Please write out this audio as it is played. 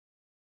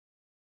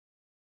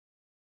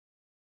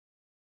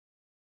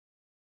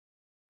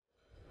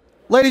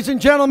Ladies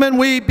and gentlemen,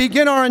 we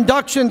begin our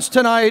inductions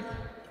tonight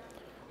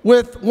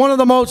with one of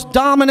the most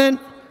dominant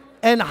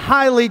and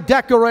highly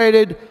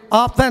decorated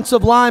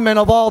offensive linemen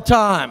of all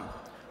time.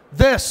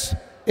 This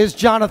is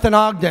Jonathan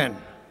Ogden.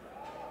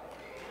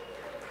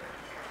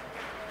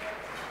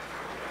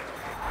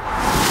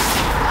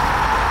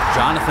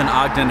 Jonathan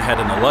Ogden had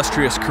an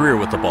illustrious career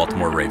with the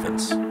Baltimore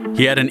Ravens.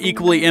 He had an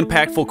equally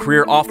impactful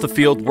career off the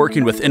field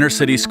working with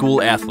inner-city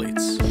school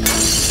athletes.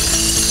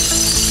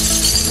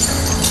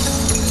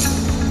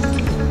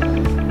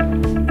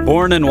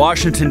 Born in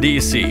Washington,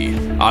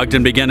 D.C.,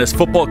 Ogden began his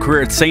football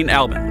career at St.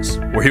 Albans,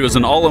 where he was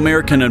an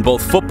All-American in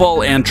both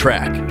football and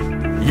track.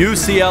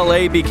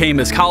 UCLA became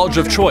his college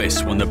of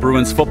choice when the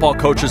Bruins football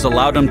coaches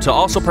allowed him to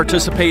also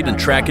participate in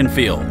track and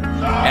field.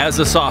 As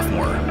a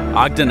sophomore,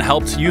 Ogden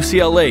helped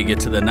UCLA get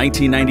to the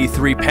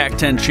 1993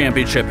 Pac-10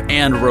 championship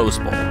and Rose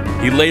Bowl.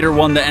 He later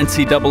won the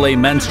NCAA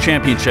men's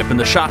championship in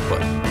the shot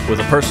put with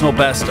a personal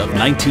best of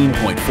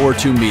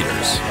 19.42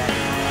 meters.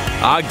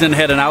 Ogden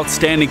had an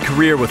outstanding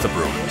career with the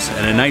Bruins,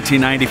 and in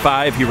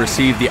 1995 he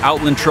received the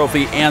Outland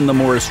Trophy and the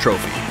Morris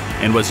Trophy,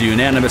 and was a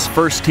unanimous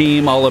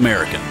first-team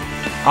All-American.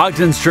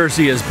 Ogden's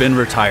jersey has been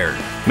retired,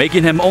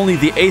 making him only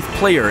the 8th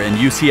player in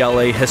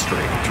UCLA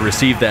history to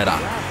receive that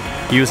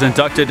honor. He was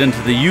inducted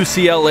into the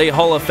UCLA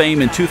Hall of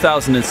Fame in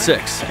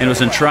 2006 and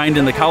was enshrined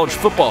in the College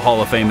Football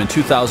Hall of Fame in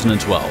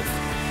 2012.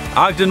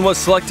 Ogden was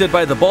selected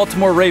by the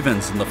Baltimore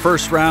Ravens in the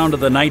first round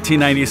of the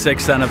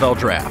 1996 NFL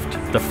Draft,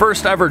 the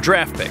first ever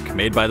draft pick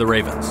made by the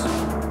Ravens.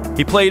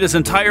 He played his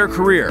entire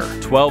career,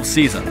 12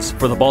 seasons,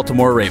 for the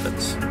Baltimore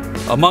Ravens.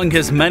 Among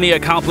his many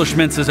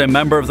accomplishments as a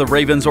member of the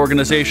Ravens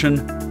organization,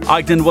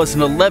 Ogden was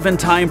an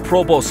 11-time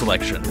Pro Bowl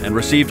selection and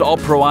received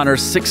All-Pro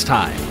honors 6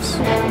 times.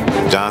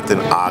 Jonathan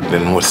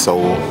Ogden was so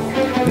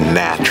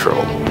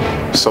natural,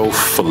 so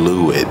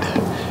fluid.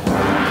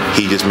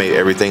 He just made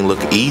everything look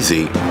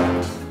easy.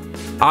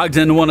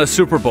 Ogden won a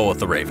Super Bowl with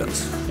the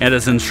Ravens and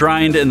is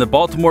enshrined in the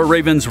Baltimore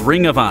Ravens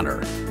Ring of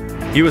Honor.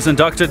 He was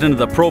inducted into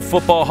the Pro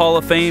Football Hall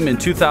of Fame in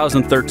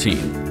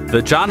 2013.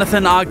 The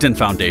Jonathan Ogden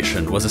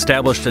Foundation was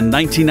established in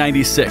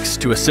 1996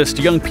 to assist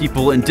young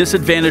people in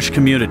disadvantaged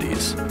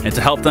communities and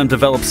to help them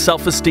develop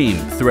self-esteem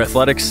through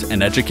athletics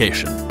and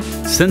education.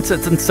 Since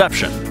its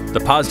inception, the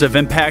positive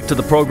impact of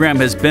the program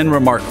has been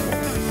remarkable,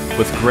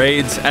 with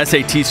grades,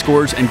 SAT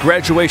scores, and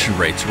graduation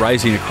rates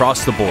rising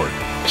across the board.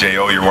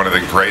 J.O., you're one of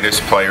the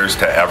greatest players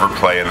to ever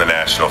play in the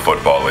National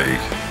Football League,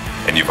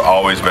 and you've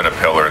always been a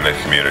pillar in the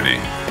community.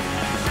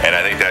 And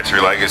I think that's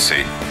your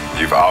legacy.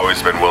 You've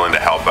always been willing to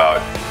help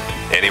out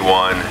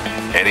anyone,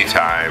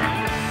 anytime,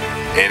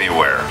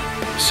 anywhere.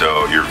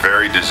 So you're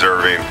very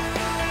deserving,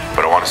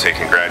 but I want to say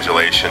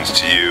congratulations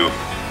to you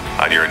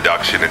on your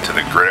induction into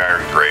the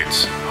Gridiron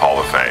Greats Hall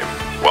of Fame.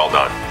 Well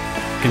done.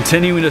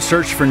 Continuing to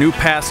search for new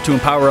paths to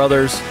empower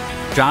others,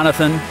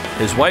 Jonathan,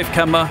 his wife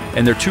Kemba,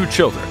 and their 2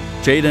 children,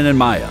 Jaden and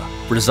Maya,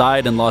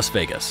 reside in Las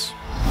Vegas.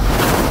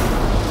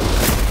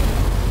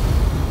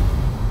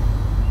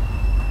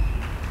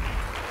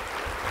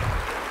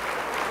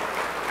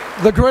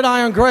 The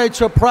Gridiron Greats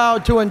are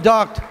proud to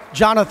induct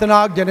Jonathan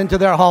Ogden into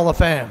their Hall of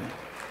Fame.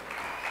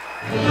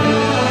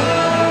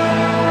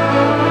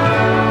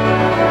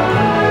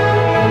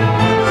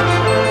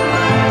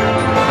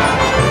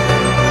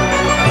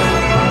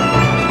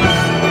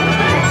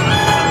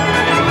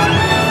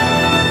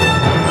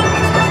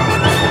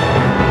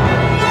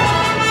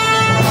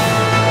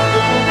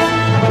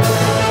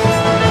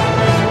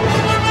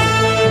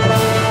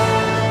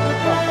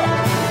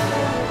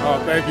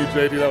 Thank you,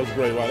 JD. That was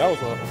great. Wow, that was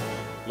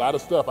a lot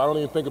of stuff. I don't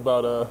even think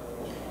about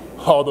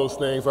all those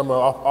things. I'm an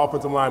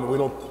offensive lineman. We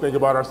don't think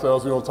about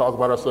ourselves. We don't talk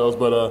about ourselves.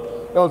 But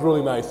that was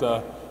really nice.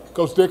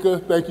 Coach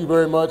Dicka, thank you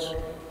very much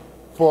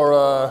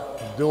for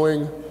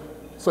doing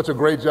such a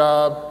great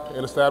job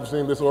in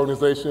establishing this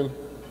organization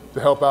to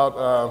help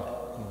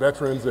out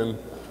veterans and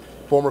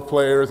former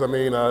players. I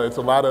mean, it's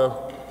a lot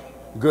of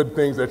good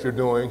things that you're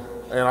doing.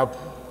 And I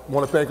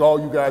want to thank all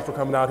you guys for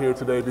coming out here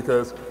today,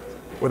 because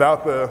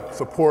without the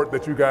support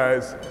that you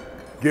guys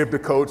give the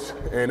coach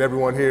and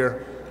everyone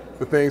here,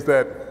 the things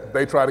that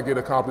they try to get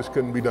accomplished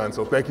couldn't be done.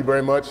 So thank you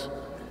very much,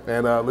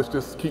 and let's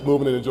just keep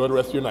moving and enjoy the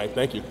rest of your night.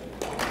 Thank you.